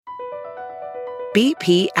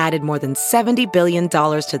BP added more than $70 billion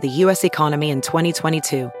to the U.S. economy in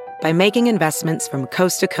 2022 by making investments from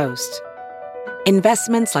coast to coast.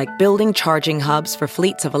 Investments like building charging hubs for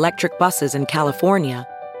fleets of electric buses in California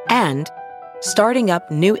and starting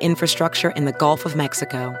up new infrastructure in the Gulf of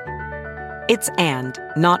Mexico. It's and,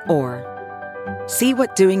 not or. See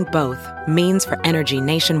what doing both means for energy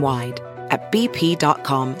nationwide at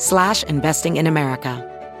bp.com/investing in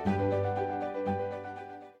America.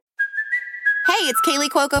 Hey, it's Kaylee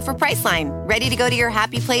Cuoco for Priceline. Ready to go to your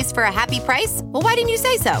happy place for a happy price? Well, why didn't you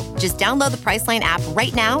say so? Just download the Priceline app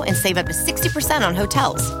right now and save up to 60% on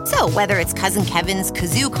hotels. So whether it's Cousin Kevin's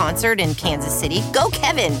Kazoo Concert in Kansas City, go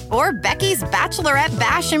Kevin, or Becky's Bachelorette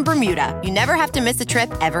Bash in Bermuda, you never have to miss a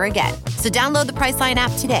trip ever again. So download the Priceline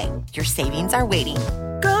app today. Your savings are waiting.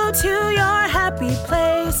 Go to your happy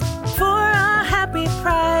place for a happy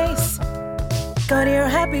price. Go to your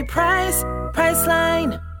happy price,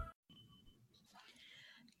 Priceline.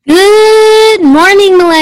 Good morning, millennials.